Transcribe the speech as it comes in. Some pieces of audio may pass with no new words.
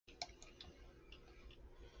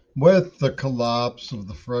With the collapse of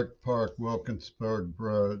the Frick Park-Wilkinsburg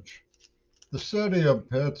Bridge, the city of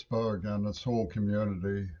Pittsburgh and its whole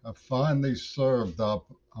community have finally served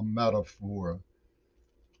up a metaphor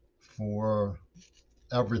for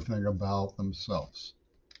everything about themselves.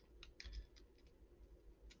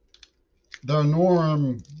 Their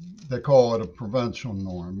norm, they call it a provincial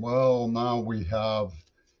norm. Well, now we have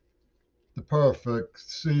the perfect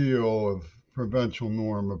seal of provincial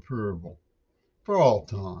norm approval for all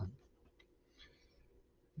time.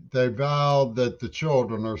 They vowed that the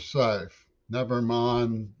children are safe. Never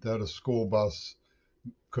mind that a school bus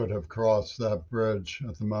could have crossed that bridge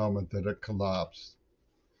at the moment that it collapsed.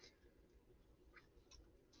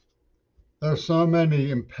 There are so many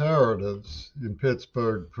imperatives in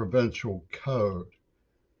Pittsburgh provincial code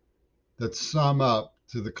that sum up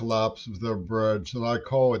to the collapse of their bridge that I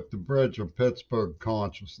call it the bridge of Pittsburgh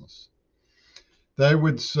consciousness. They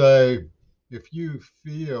would say, if you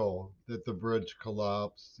feel that the bridge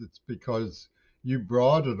collapsed, it's because you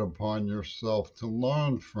brought it upon yourself to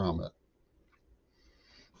learn from it.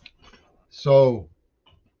 So,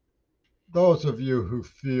 those of you who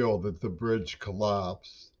feel that the bridge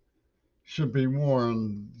collapsed should be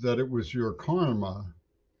warned that it was your karma,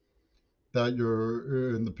 that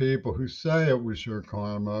you're, and the people who say it was your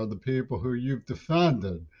karma are the people who you've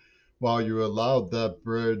defended while you allowed that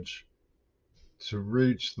bridge to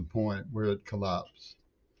reach the point where it collapsed.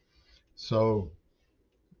 So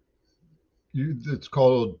it's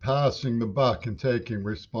called passing the buck and taking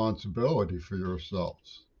responsibility for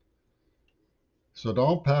yourselves. So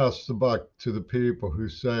don't pass the buck to the people who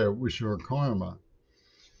say it was your karma,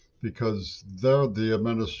 because they're the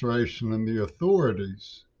administration and the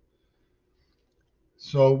authorities.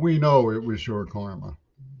 So we know it was your karma,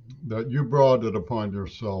 that you brought it upon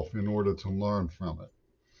yourself in order to learn from it.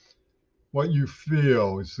 What you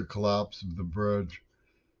feel is the collapse of the bridge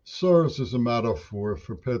serves as a metaphor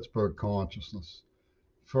for Pittsburgh consciousness,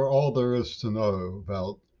 for all there is to know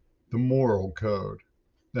about the moral code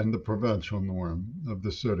and the provincial norm of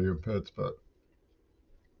the city of Pittsburgh.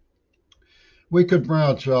 We could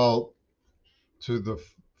branch out to the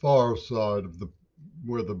far side of the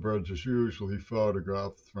where the bridge is usually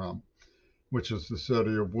photographed from, which is the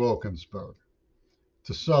city of Wilkinsburg,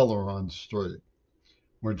 to Celeron Street,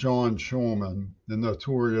 where John Schulman, the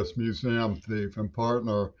notorious museum thief and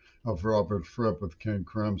partner of Robert Fripp of King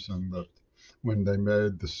Crimson, lived when they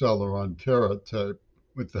made the Celeron carrot tape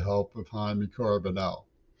with the help of Jaime Carbonell,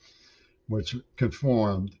 which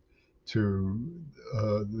conformed to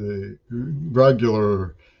the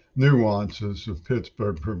regular nuances of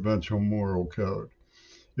Pittsburgh provincial moral code.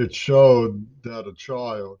 It showed that a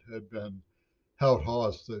child had been held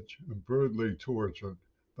hostage and brutally tortured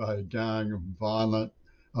by a gang of violent,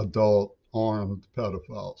 adult, armed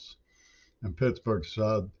pedophiles. And Pittsburgh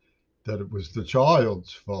said that it was the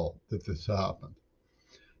child's fault that this happened.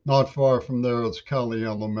 Not far from there is Kelly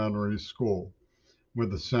Elementary School, where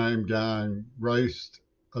the same gang raced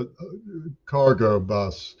a cargo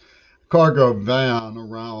van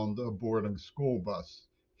around a boarding school bus,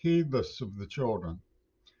 heedless of the children.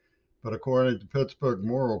 But according to Pittsburgh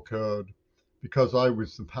Moral Code, because I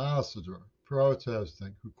was the passenger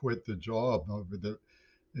protesting who quit the job over the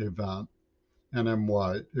event and am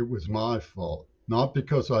white, it was my fault. Not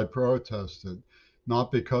because I protested,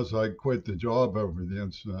 not because I quit the job over the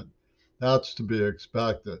incident. That's to be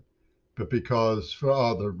expected. But because, for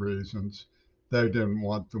other reasons, they didn't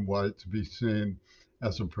want the white to be seen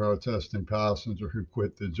as a protesting passenger who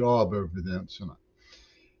quit the job over the incident.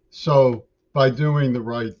 So, by doing the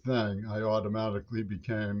right thing, I automatically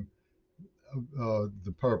became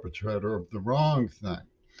the perpetrator of the wrong thing.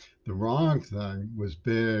 The wrong thing was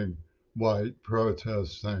being white,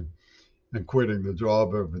 protesting, and quitting the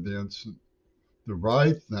job over the incident. The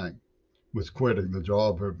right thing was quitting the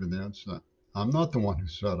job over the incident. I'm not the one who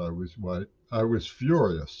said I was white. I was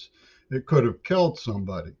furious. It could have killed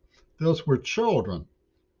somebody. Those were children.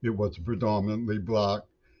 It was a predominantly black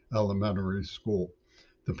elementary school.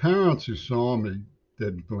 The parents who saw me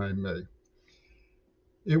didn't blame me.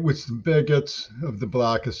 It was the bigots of the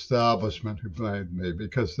black establishment who blamed me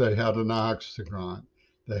because they had an axe to grind.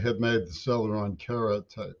 They had made the Celeron carrot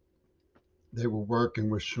tape. They were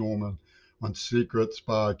working with Schulman on secret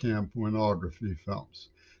spy cam pornography films.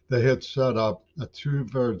 They had set up a two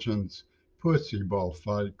virgins pussy ball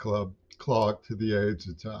fight club clock to the AIDS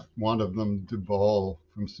attack. One of them, Duvall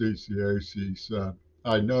from CCAC, said,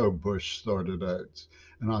 I know Bush started AIDS,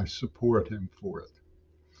 and I support him for it.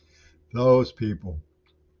 Those people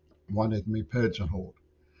wanted me pigeonholed.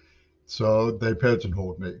 So they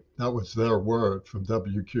pigeonholed me. That was their word from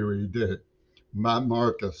WQED. Matt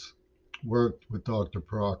Marcus worked with Dr.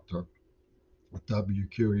 Proctor at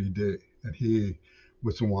WQED, and he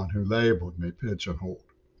was the one who labeled me pigeonholed.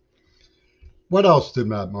 What else did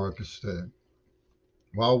Matt Marcus do?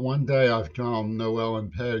 Well, one day I found Noel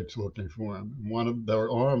and Paige looking for him. And one of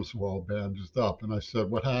their arms were all bandaged up. And I said,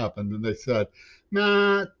 "What happened?" And they said,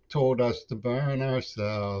 "Matt told us to burn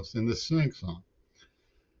ourselves in the sing song."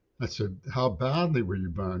 I said, "How badly were you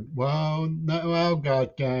burned?" "Well, Noel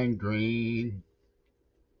got gangrene."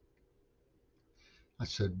 I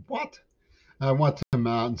said, "What?" I went to him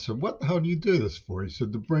out and said, "What the hell do you do this for?" He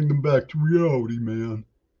said, "To bring them back to reality, man."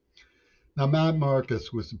 Now, Matt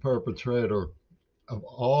Marcus was the perpetrator of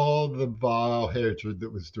all the vile hatred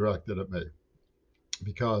that was directed at me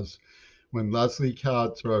because when Leslie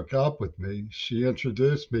Katz broke up with me, she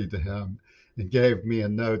introduced me to him and gave me a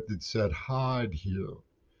note that said, "Hide here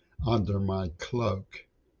under my cloak."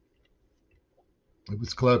 It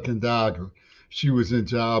was Cloak and Dagger. She was in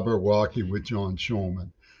Jabberwocky with John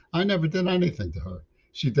Schulman. I never did anything to her.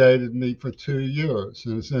 She dated me for 2 years,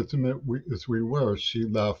 and as intimate as we were, she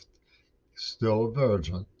left still a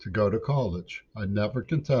virgin to go to college. I never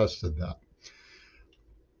contested that.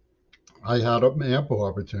 I had ample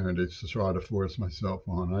opportunities to try to force myself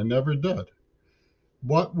on. I never did.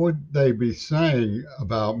 What would they be saying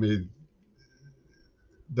about me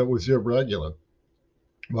that was irregular?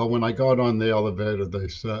 Well, when I got on the elevator, they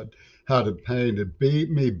said, had it painted, beat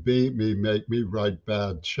me, make me write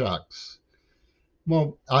bad checks.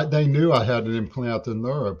 Well, they knew I had an implanted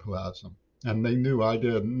neuroplasm, and they knew I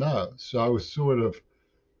didn't know. So I was sort of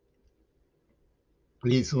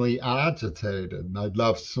easily agitated. And I'd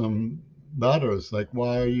left some letters like,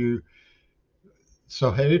 "Why are you so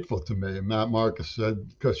hateful to me?" And Matt Marcus said,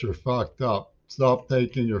 "Because you're fucked up. Stop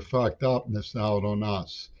taking your fucked upness out on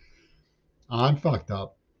us." I'm fucked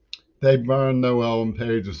up. They burned Noel and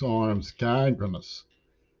Paige's arms gangrenous.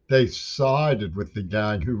 They sided with the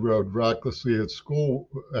gang who rode recklessly at school,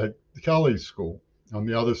 at Kelly's school, on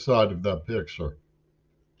the other side of that picture,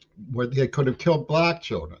 where they could have killed black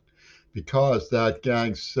children because that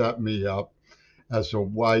gang set me up as a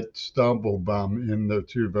white stumble bum in the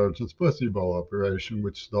Two Virgins Pussy Bowl operation,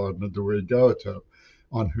 which starred Midori Goto,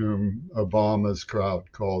 on whom Obama's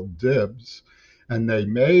crowd called dibs. And they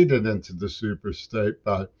made it into the super state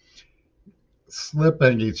by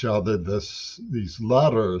slipping each other these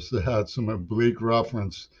letters that had some oblique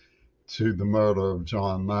reference to the murder of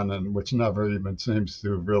John Lennon, which never even seems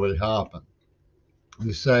to have really happened.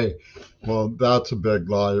 You say, "Well, that's a big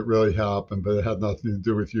lie. It really happened, but it had nothing to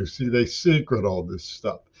do with you." See, they secret all this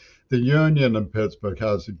stuff. The union in Pittsburgh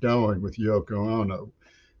has it going with Yoko Ono.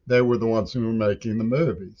 They were the ones who were making the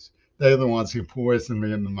movies. They're the ones who poisoned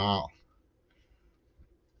me in the mouth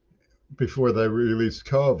before they released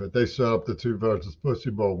COVID. They set up the Two Virgins Pussy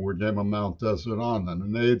Bowl where game of Mount Desert on them,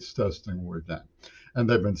 and AIDS testing were done. And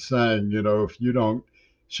they've been saying, if you don't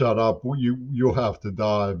shut up, you'll have to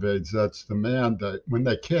die of AIDS. That's the mandate. When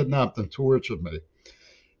they kidnapped and tortured me,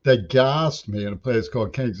 they gassed me in a place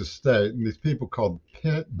called Kings Estate, and these people called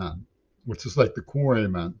pitmen, which is like the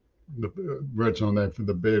quarrymen, the original name for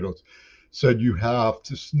the Beatles, said you have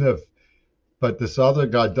to sniff, but this other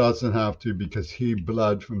guy doesn't have to because he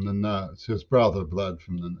bled from the nose. His brother bled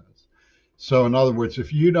from the nose. So, in other words,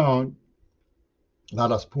 if you don't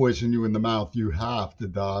let us poison you in the mouth, you have to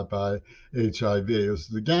die by HIV, is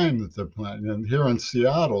the game that they're playing. And here in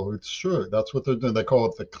Seattle, it's true. That's what they're doing. They call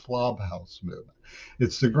it the clubhouse movement.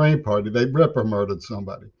 It's the Green Party. They ripper murdered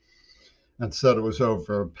somebody and said it was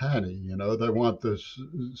over a penny. They want this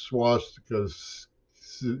swastika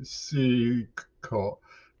C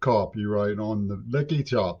copyright on the Licky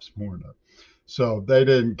Chops porno. So they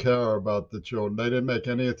didn't care about the children. They didn't make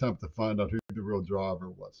any attempt to find out who the real driver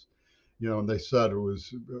was. And they said it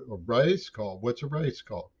was a race call. What's a race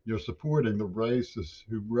call? You're supporting the racists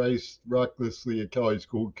who raced recklessly at Kelly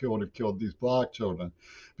School, killed these black children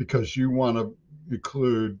because you want to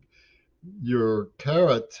include your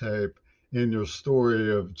carrot tape in your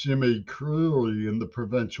story of Jimmy Creeley in the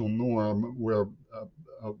provincial norm, where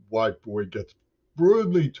a white boy gets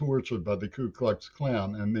brutally tortured by the Ku Klux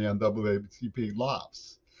Klan and the NAACP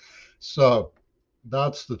laughs. So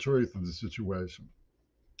that's the truth of the situation.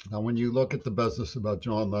 Now, when you look at the business about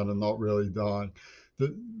John Lennon not really dying, the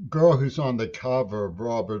girl who's on the cover of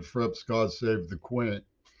Robert Fripp's God Save the Queen,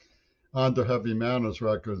 under Heavy Manners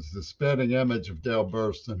Records, the spitting image of Gail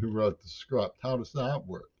Burston, who wrote the script. How does that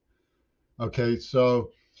work? Okay, so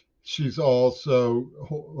she's also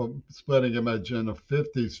splitting image in a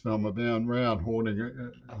 50s film of Anne Rand holding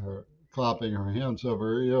her, clapping her hands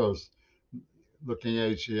over her ears, looking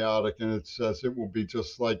Asiatic, and it says it will be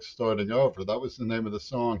just like starting over. That was the name of the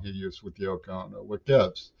song he used with Yoko Ono, What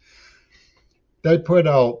Gives. They put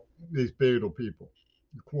out these Beetle people,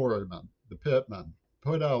 the quarrymen, the pitmen,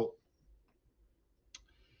 put out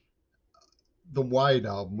the White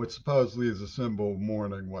Album, which supposedly is a symbol of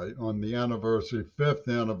mourning white, on the anniversary, fifth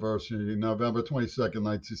anniversary, November 22nd,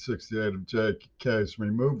 1968, of JFK's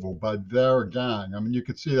removal by their gang. I mean, you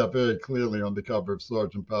could see that very clearly on the cover of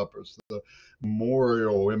Sergeant Pepper's, the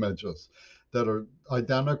memorial images that are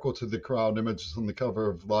identical to the crowd images on the cover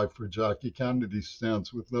of Life for Jackie Kennedy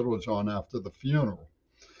stands with Little John after the funeral.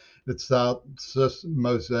 It's that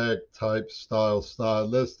mosaic type style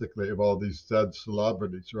stylistically of all these dead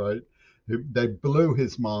celebrities, right? They blew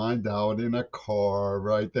his mind out in a car,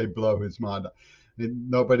 right? They blow his mind out. And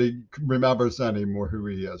nobody remembers anymore who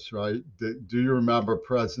he is, right? Do you remember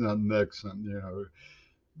President Nixon?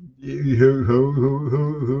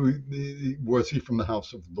 Who was he from the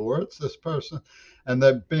House of Lords? This person, and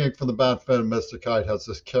then being from the benefit of Mr. Kite has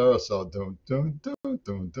this carousel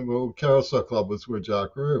Well, Carousel Club was where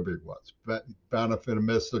Jack Ruby was. Benefit of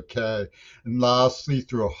Mr. K, and lastly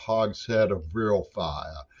through a hogshead of real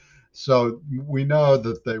fire. So we know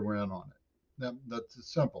that they were in on it. That's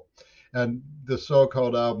simple. And the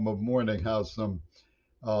so-called album of mourning has some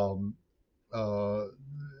um, uh,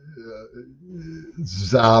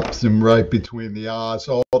 zaps him right between the eyes.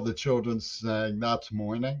 All the children saying, "That's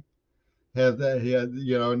morning." And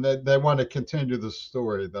they want to continue the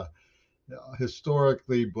story. The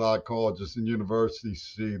historically, black colleges and universities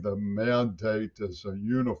see the mandate as a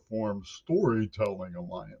uniform storytelling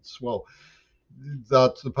alliance. Well,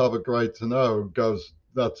 that's the public right to know. Goes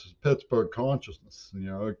That's Pittsburgh consciousness.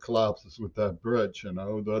 It collapses with that bridge.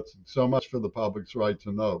 That's so much for the public's right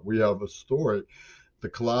to know. We have a story. The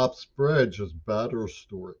collapsed bridge is better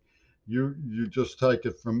story. You just take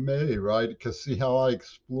it from me, right? Because see how I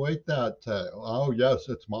exploit that tale. Oh yes,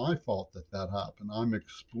 it's my fault that that happened. I'm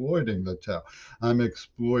exploiting the tale. I'm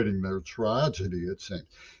exploiting their tragedy. It seems.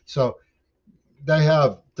 So they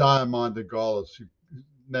have Diamond de Gaulle,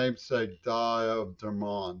 namesake Di of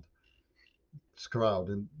Dermond. Crowd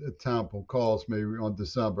in Temple calls me on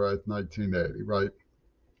December 8th, 1980, right?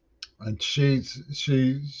 And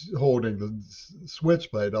she's holding the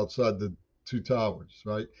switchblade outside the two towers,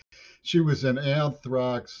 right? She was in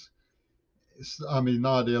anthrax. I mean,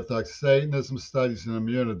 not anthrax, Satanism studies and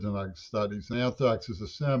immunogenic studies. And anthrax is a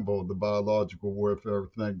symbol of the biological warfare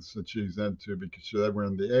things that she's into because they were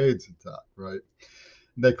in the AIDS attack, right?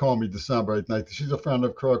 They call me December 8th. She's a friend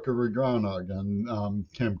of Croker Regronog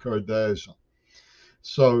and Kim Kardashian.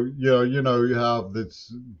 So, you have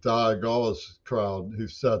this Diagoras crowd who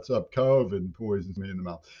sets up COVID and poisons me in the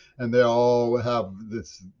mouth. And they all have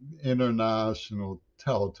this international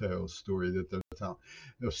telltale story that they're telling.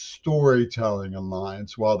 A storytelling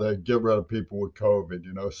alliance while they get rid of people with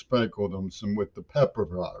COVID, sprinkle them some with the pepper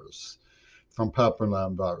virus from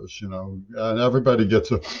Pepperland virus, and everybody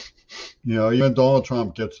gets even Donald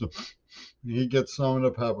Trump gets he gets some of the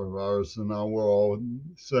pepper virus, and now we're all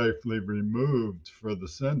safely removed for the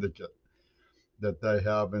syndicate that they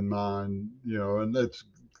have in mind, and it's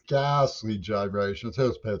ghastly gyrations.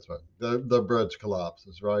 Here's Pittsburgh. The bridge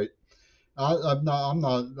collapses, right? I'm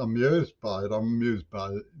not amused by it. I'm amused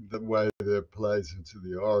by the way that it plays into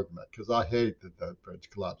the argument because I hate that bridge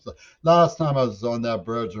collapsed. Last time I was on that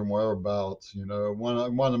bridge and whereabouts,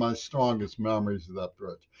 one of my strongest memories of that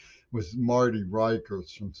bridge was Marty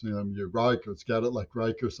Rikers from CMU. Rikers, get it, like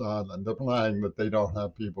Rikers Island. They're playing that they don't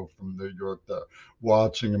have people from New York there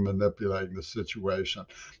watching and manipulating the situation.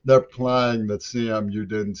 They're playing that CMU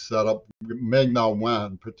didn't set up, Ming-Na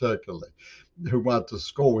Wen particularly, who went to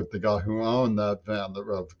school with the guy who owned that van that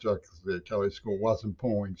rode for Jefferson Kelly School, wasn't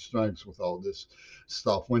pulling strings with all this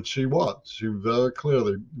stuff when she was. She was very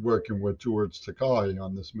clearly working with George Takei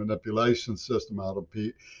on this manipulation system out of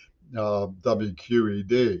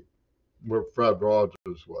WQED, where Fred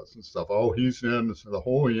Rogers was and stuff. Oh, he's innocent, the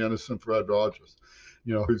wholly innocent Fred Rogers,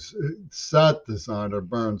 whose set designer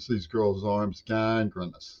burns these girls' arms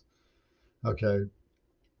gangrenous. Okay,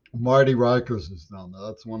 Marty Rikers is down there.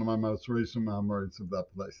 That's one of my most recent memories of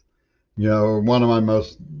that place. One of my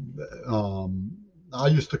most, um, I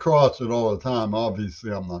used to cross it all the time.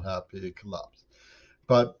 Obviously, I'm not happy it collapsed,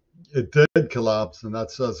 but it did collapse, and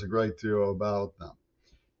that says a great deal about them,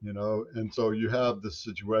 And so you have this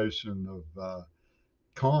situation of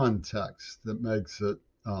context that makes it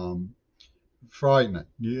frightening.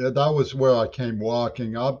 Yeah, that was where I came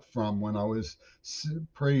walking up from when I was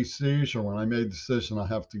pre-seizure, when I made the decision I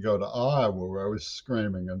have to go to Iowa, where I was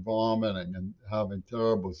screaming and vomiting and having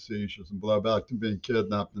terrible seizures and blow back to being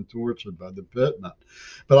kidnapped and tortured by the pitmen.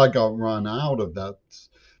 But I got run out of that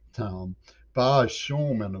town by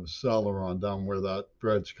Schulman of Celeron down where that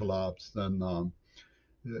bridge collapsed. And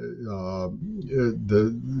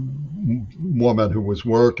the woman who was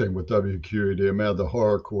working with WQED, Amanda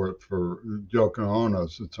Harcourt, for Yoko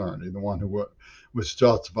Ono's attorney, the one who was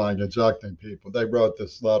justifying ejecting people. They wrote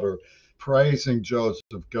this letter praising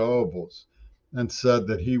Joseph Goebbels and said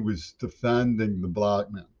that he was defending the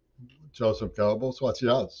black man. Joseph Goebbels? Well,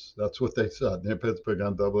 yes, that's what they said. The Pittsburgh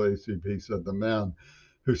NAACP said the man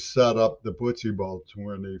who set up the Bootsy Bowl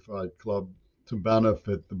 25 club to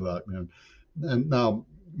benefit the black man. And now,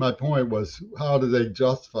 my point was, how do they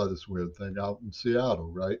justify this weird thing out in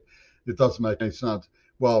Seattle, right? It doesn't make any sense.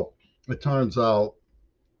 Well, it turns out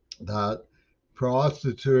that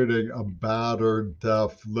prostituting a battered,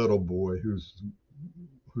 deaf little boy who's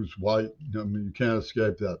white, I mean, you can't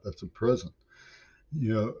escape that. That's a prison.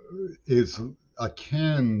 You know, is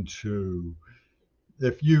akin to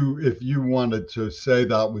if you wanted to say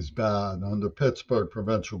that was bad under Pittsburgh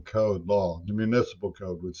provincial code law, the municipal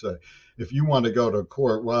code would say, if you want to go to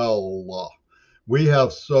court, well, we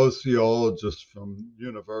have sociologists from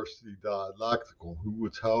University Dialectical who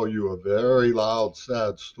would tell you a very loud,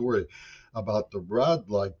 sad story about the red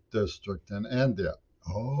light district in India.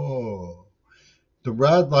 Oh, the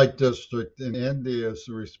red light district in India is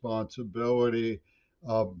the responsibility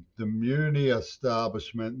of the Muni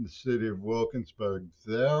establishment in the city of Wilkinsburg.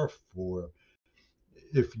 Therefore,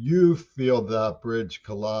 if you feel that bridge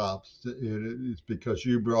collapsed, it is because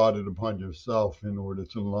you brought it upon yourself in order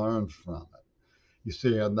to learn from it. You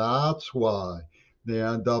see, and that's why the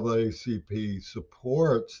NAACP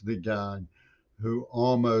supports the gang who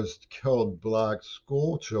almost killed black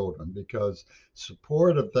school children, because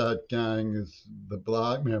support of that gang is the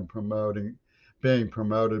black man being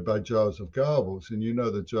promoted by Joseph Goebbels. And you know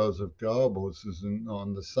that Joseph Goebbels is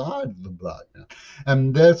on the side of the black man.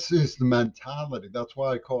 And this is the mentality. That's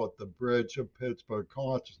why I call it the bridge of Pittsburgh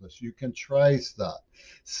consciousness. You can trace that.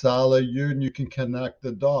 Sally, you can connect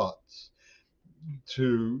the dots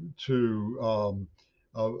to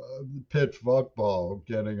pitch football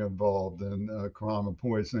getting involved in crime and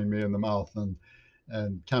poisoning me in the mouth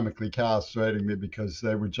and chemically castrating me because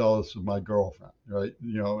they were jealous of my girlfriend, right?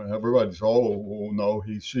 You know, everybody's, oh no,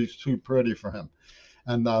 she's too pretty for him,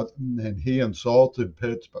 and he insulted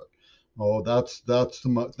Pittsburgh. Oh, that's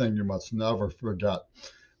the thing you must never forget.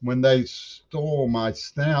 When they stole my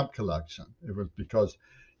stamp collection, it was because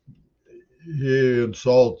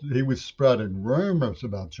he was spreading rumors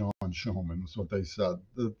about John Schumann, is what they said.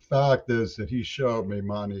 The fact is that he showed me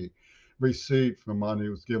receipt for money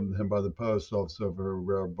was given to him by the post office over a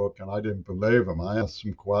rare book, and I didn't believe him. I asked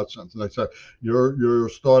some questions, and they said, you're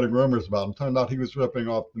starting rumors about him. Turned out he was ripping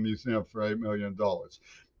off the museum for $8 million.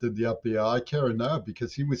 Did the FBI care? No,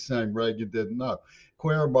 because he was saying Reagan didn't know.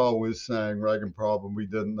 Queerball was saying Reagan probably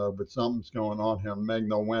didn't know, but something's going on here. Meg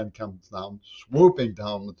No Wen comes down, swooping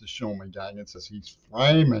down with the Schumann gang and says he's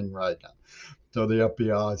framing Reagan. So the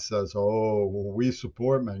FBI says, oh, well, we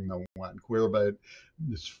support Meg No Wen. Queerball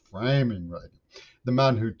is framing Reagan. The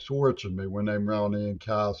men who tortured me were named Ronnie and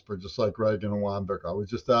Casper, just like Reagan and Weinberg. I was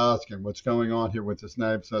just asking what's going on here with this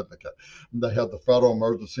name certificate. They had the Federal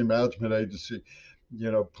Emergency Management Agency,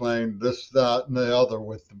 playing this, that, and the other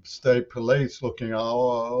with the state police looking,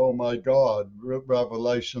 oh my God,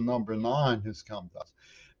 revelation number 9 has come to us.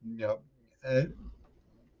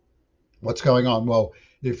 What's going on? Well,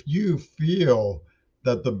 if you feel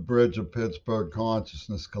that the bridge of Pittsburgh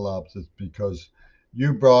consciousness collapses because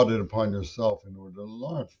you brought it upon yourself in order to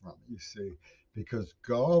learn from it, you see, because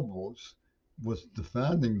Goebbels was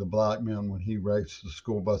defending the black man when he raced the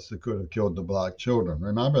school bus that could have killed the black children.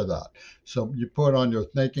 Remember that. So you put on your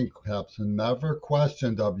thinking caps and never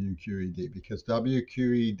question WQED, because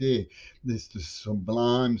WQED is the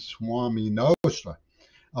sublime Swami Nostra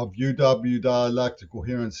of UW Dialectical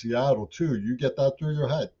here in Seattle, too. You get that through your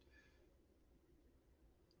head.